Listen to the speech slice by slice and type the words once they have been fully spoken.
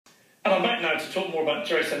And I'm back now to talk more about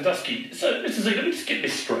Jerry Sandusky. So, Mr. Ziegler, let me just get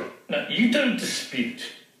this straight. Now, you don't dispute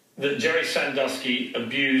that Jerry Sandusky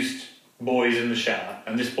abused boys in the shower,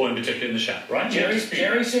 and this boy in particular in the shower, right?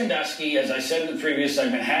 Jerry Sandusky, as I said in the previous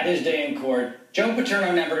segment, had his day in court. Joe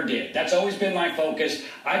Paterno never did. That's always been my focus.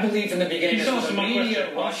 I believe from the beginning this was a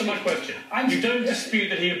media rush. Answer my question. You don't dispute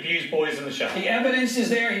that he abused boys in the shower? The evidence is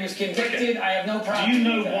there. He was convicted. Okay. I have no problem. Do you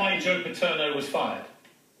know why Joe Paterno was fired?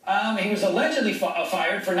 He was allegedly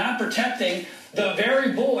fired for not protecting the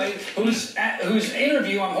very boy whose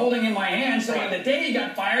interview I'm holding in my hand, saying the day he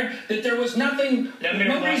got fired that there was no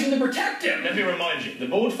reason to protect him. Let me remind you, the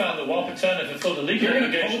board found that while Paterno fulfilled a legal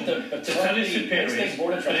obligation to tell his superiors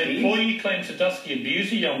that an employee claimed Sandusky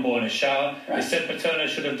abused a young boy in a shower, they said Paterno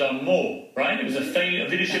should have done more, right? It was a failure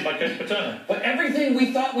of leadership by Coach Paterno. But everything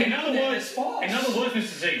we thought we knew is false. In other words,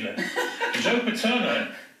 Mr. Ziegler, Joe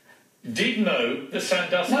Paterno did know that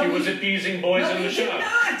Sandusky was abusing boys in the shower. He did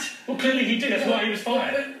not. Well, clearly he did. That's why he was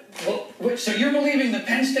fired. So you're believing the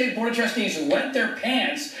Penn State Board of Trustees wet their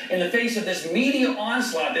pants in the face of this media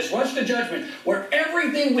onslaught, this rush to judgment, where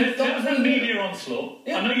everything we thought we knew. Media onslaught.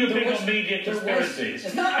 Yeah, I know you're big on media conspiracies.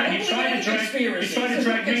 It's not. And you try to drag me into it. So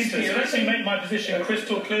let me make my position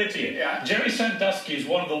crystal clear to you. Yeah. Jerry Sandusky is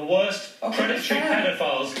one of the worst predatory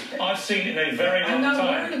pedophiles I've seen in a very long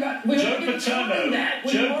time.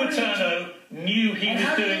 Joe Paterno knew he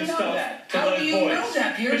was doing stuff to those boys. How do you know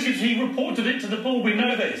that, Piers? Because he reported it to the board. We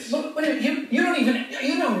know this. Look,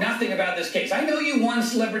 you know nothing about this case. I know you won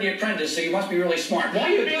Celebrity Apprentice, so you must be really smart. Why are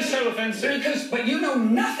you being so offensive? But you know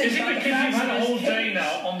nothing about the facts. Is it because you've had a whole day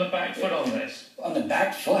now on the back foot on this? On the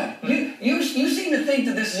back foot? You seem to think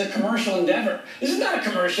that this is a commercial endeavor. This is not a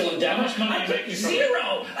commercial endeavor. How much money do you make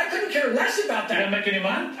Zero. I couldn't care less about that. You don't make any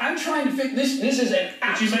money? I'm trying to fix this. This is an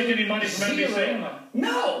absolute Did you make any money from NBC?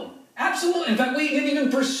 No. Absolutely. In fact, we didn't even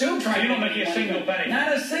pursue trying to. You're not making a single penny.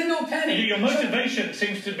 Not a single penny. Your motivation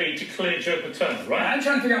seems to be to clear Joe Paterno, right? I'm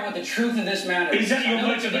trying to figure out what the truth of this matter is. Is that your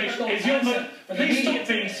motivation? Please stop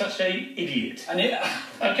being such an idiot.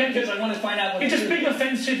 Okay, because I want to find out what You're just being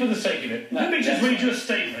offensive for the sake of it. Let me just read you a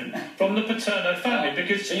statement from the Paterno family,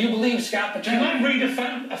 because... So you believe Scott Paterno... Can I read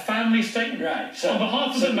a family statement? Right. So, on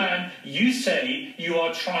behalf of the man, you say you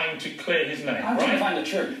are trying to clear his name, I'm trying to find the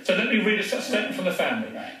truth. So let me read a statement from the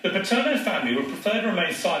family. Right. The Paterno family would prefer to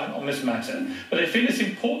remain silent on this matter, but they feel it's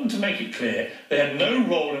important to make it clear they had no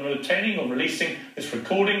role in obtaining or releasing this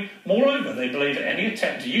recording. Moreover, they believe that any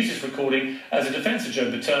attempt to use this recording as a defence of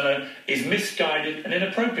Joe Paterno is misguided and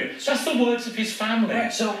inappropriate. That's the words of his family.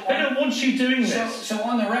 Right, so they don't want you doing this. So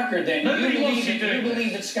on the record, then, you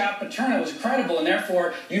believe that Scott Paterno is credible, and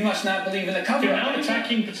therefore you must not believe in the cover-up. You're now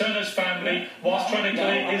attacking Paterno's family whilst trying to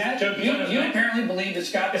clear Joe Paterno's name. You apparently believe that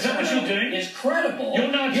Scott Paterno is credible.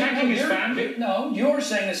 You're now attacking his family? No, you're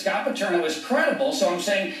saying that Scott Paterno is credible, so I'm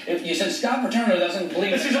saying, if you said Scott Paterno doesn't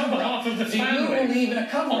believe in this is on behalf of the family. Do you believe in a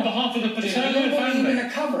cover-up? On behalf of the Paterno family. Do you believe in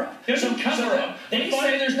a cover-up? There's no cover-up. They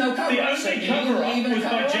say there's no cover-up. The only cover-up was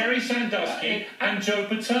by Jerry Sandusky and Joe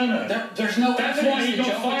Paterno. There's no That's why he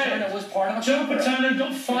got fired. Was part of a Joe Paterno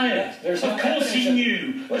got fired. Of course he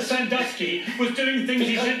knew that Sandusky was doing things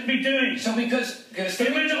he shouldn't be doing. So because he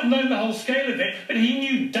may not have known the whole scale of it, but he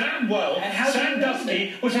knew damn well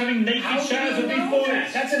Sandusky was having naked showers with these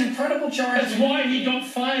boys. That's an incredible charge. That's why he got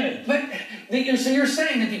fired. But so you're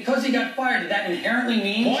saying that because he got fired, that inherently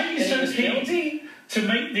means that he was guilty? To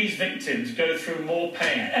make these victims go through more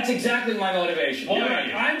pain. That's exactly my motivation. Why?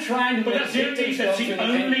 I'm trying to. But that's the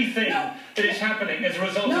only thing that is happening as a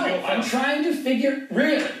result of your I'm trying to figure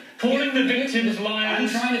calling the victims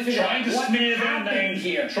liars, trying to smear their names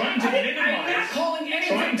here, trying to minimize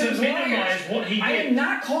what he did. I am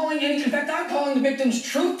not calling any. In fact, I'm calling the victims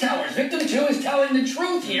truth tellers. Victim 2 is telling the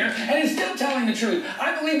truth here, and is still telling the truth.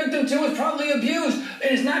 I believe victim 2 is probably abused.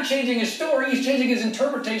 It is not changing his story. He's changing his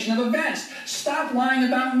interpretation of events. Stop lying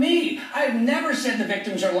about me. I've never said the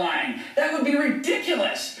victims are lying. That would be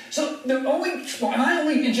ridiculous. So my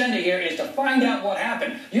only agenda here is to find out what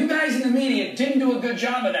happened. You guys in the media didn't do a good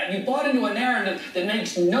job of that. You bought into a narrative that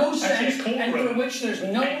makes no sense and for which there's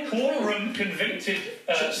no courtroom convicted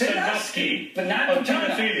Sandusky but not of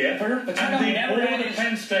pedophilia, and the board of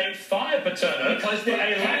Penn State fired Paterno for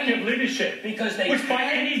a lack of leadership. Which by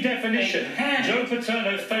any definition, Joe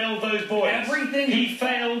Paterno failed those boys. He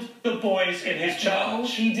failed the boys in his charge. No,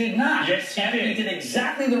 he did not. Yes, he did. He did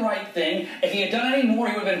exactly the right thing. If he had done any more,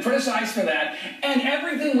 he would have been criticized for that. And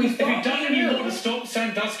everything we thought. If he'd done any more to stop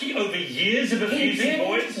Sandusky over years of abusing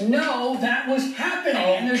boys? No, that was happening.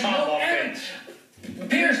 And there's no evidence.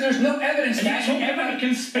 Piers, there's no evidence And that you talk about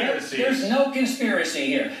conspiracy. There's no conspiracy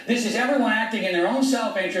here. This is everyone acting in their own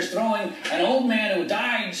self-interest, throwing an old man who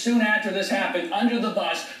died soon after this happened under the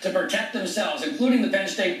bus to protect themselves, including the Penn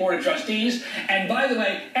State Board of Trustees. And by the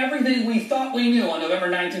way, everything we thought we knew on November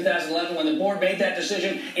 9, 2011, when the board made that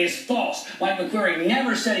decision, is false. Mike McQuarrie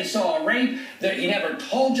never said he saw a rape, that he never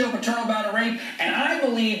told Joe Paterno about a rape, and I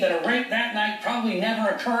believe that a rape that night probably never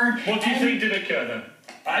occurred. What do you think did occur then?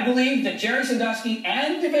 I believe that Jerry Sandusky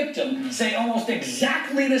and the victim say almost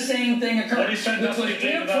exactly the same thing occurred. What did Sandusky which was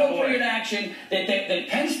do to that inappropriate boy? action that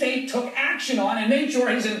Penn State took action on and made sure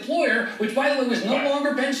his employer, which by the way was no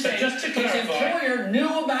longer Penn State, just to clarify, his employer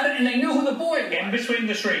knew about it and they knew who the boy was. In between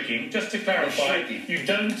the shrieking, just to clarify, you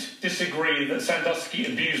don't disagree that Sandusky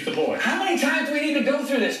abused the boy? How many times do we need to go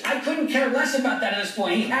through this? I couldn't care less about that at this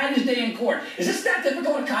point. He had his day in court. Is this that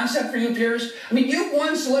difficult a concept for you, Piers? I mean, you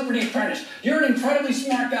won Celebrity Apprentice. You're an incredibly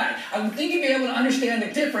smart guy. I would think you'd be able to understand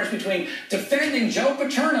the difference between defending Joe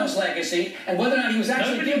Paterno's legacy and whether or not he was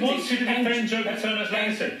actually guilty. Nobody wants you to defend Joe Paterno's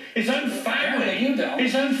legacy. His own family. You don't.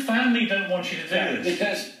 His own family don't want you to do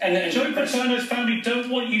this. Joe Paterno's family don't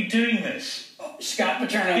want you doing this. Scott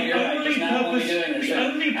Paterno, you're right. He's not only doing this. The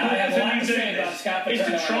only purpose of you doing this is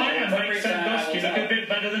to try and make Sandusky look a bit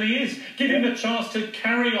better than he is. Give him a chance to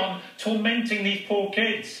carry on tormenting these poor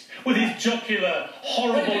kids with his jocular,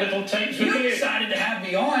 horrible little tapes with you decided to have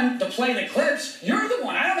me on to play the clips. You're the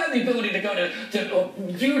one. I don't have the ability to go to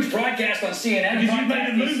a huge broadcast on CNN. Because you made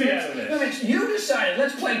a movie out of this. You decided,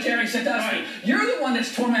 let's play Jerry Sandusky. Right. You're the one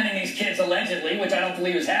that's tormenting these kids allegedly, which I don't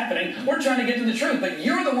believe is happening. We're trying to get to the truth, but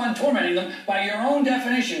you're the one tormenting them by your own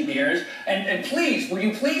definition, Piers. And please, will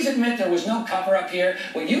you please admit there was no cover-up here?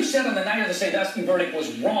 What you said on the night of the Sandusky verdict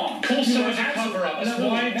was wrong. Of course there was a cover-up. That's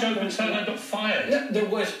why Joe Paterno got fired. There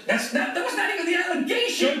was... that was not even the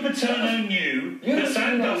allegation. Joe Paterno knew that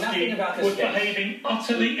Sandusky was behaving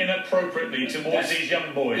utterly inappropriately towards these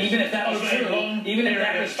young boys. Even if that was true, even if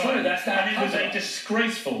that was true, that's not. And it was a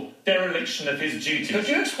disgraceful dereliction of his duties. Could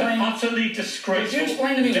you explain? Utterly disgraceful. Could you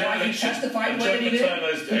explain to me why he testified the way he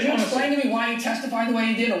did? Could you explain to me why he testified the way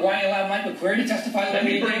he did, or why he allowed Mike McQuarrie to testify the way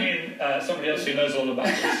he did? Let me bring in somebody else who knows all about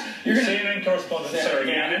this. CNN correspondent Sarah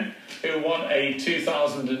Gannon, who won a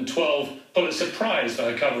 2012 Pulitzer Prize for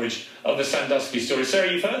her coverage of the Sandusky story. Sarah,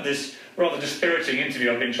 you've heard this rather dispiriting interview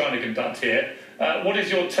I've been trying to conduct here. What is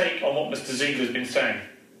your take on what Mr. Ziegler's been saying?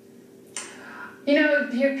 You know,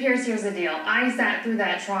 Piers, here's the deal. I sat through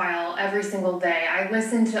that trial every single day. I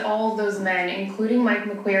listened to all of those men, including Mike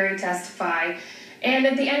McQuarrie, testify. And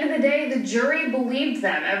at the end of the day, the jury believed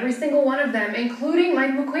them, every single one of them, including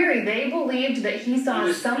Mike McQuarrie. They believed that he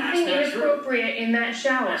saw something inappropriate in that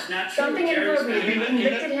shower. That's not true. Something inappropriate. They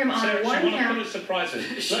convicted him on one count. Pulitzer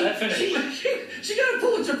Prizes. Let her finish. She got a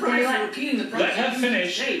Pulitzer Prize for repeating the process. Let her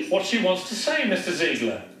finish what she wants to say, Mr.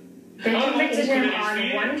 Ziegler. They convicted him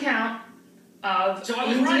on one count of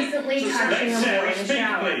indecently touching a boy in the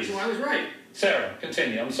shower. So I was right. Sarah,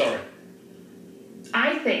 continue. I'm sorry.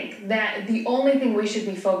 I think that the only thing we should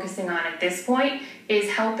be focusing on at this point is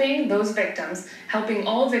helping those victims, helping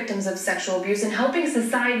all victims of sexual abuse, and helping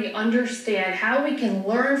society understand how we can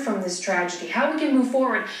learn from this tragedy, how we can move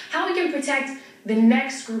forward, how we can protect the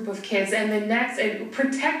next group of kids and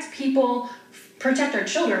protect our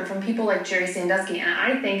children from people like Jerry Sandusky. And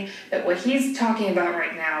I think that what he's talking about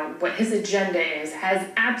right now, what his agenda is, has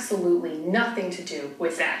absolutely nothing to do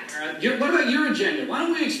with that. What about your agenda? Why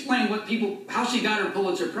don't we explain how she got her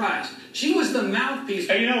Pulitzer Prize? She was the mouthpiece.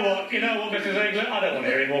 Hey, you know what, Mr. Ziegler? I don't want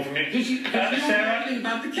to hear any more from you. Sarah,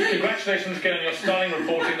 about the case. Congratulations again on your stunning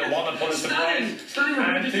reporting that won the Pulitzer Prize. Stunning.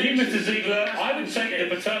 And to you, Mr. Ziegler, I would take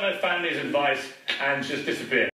the Paterno family's advice and just disappear.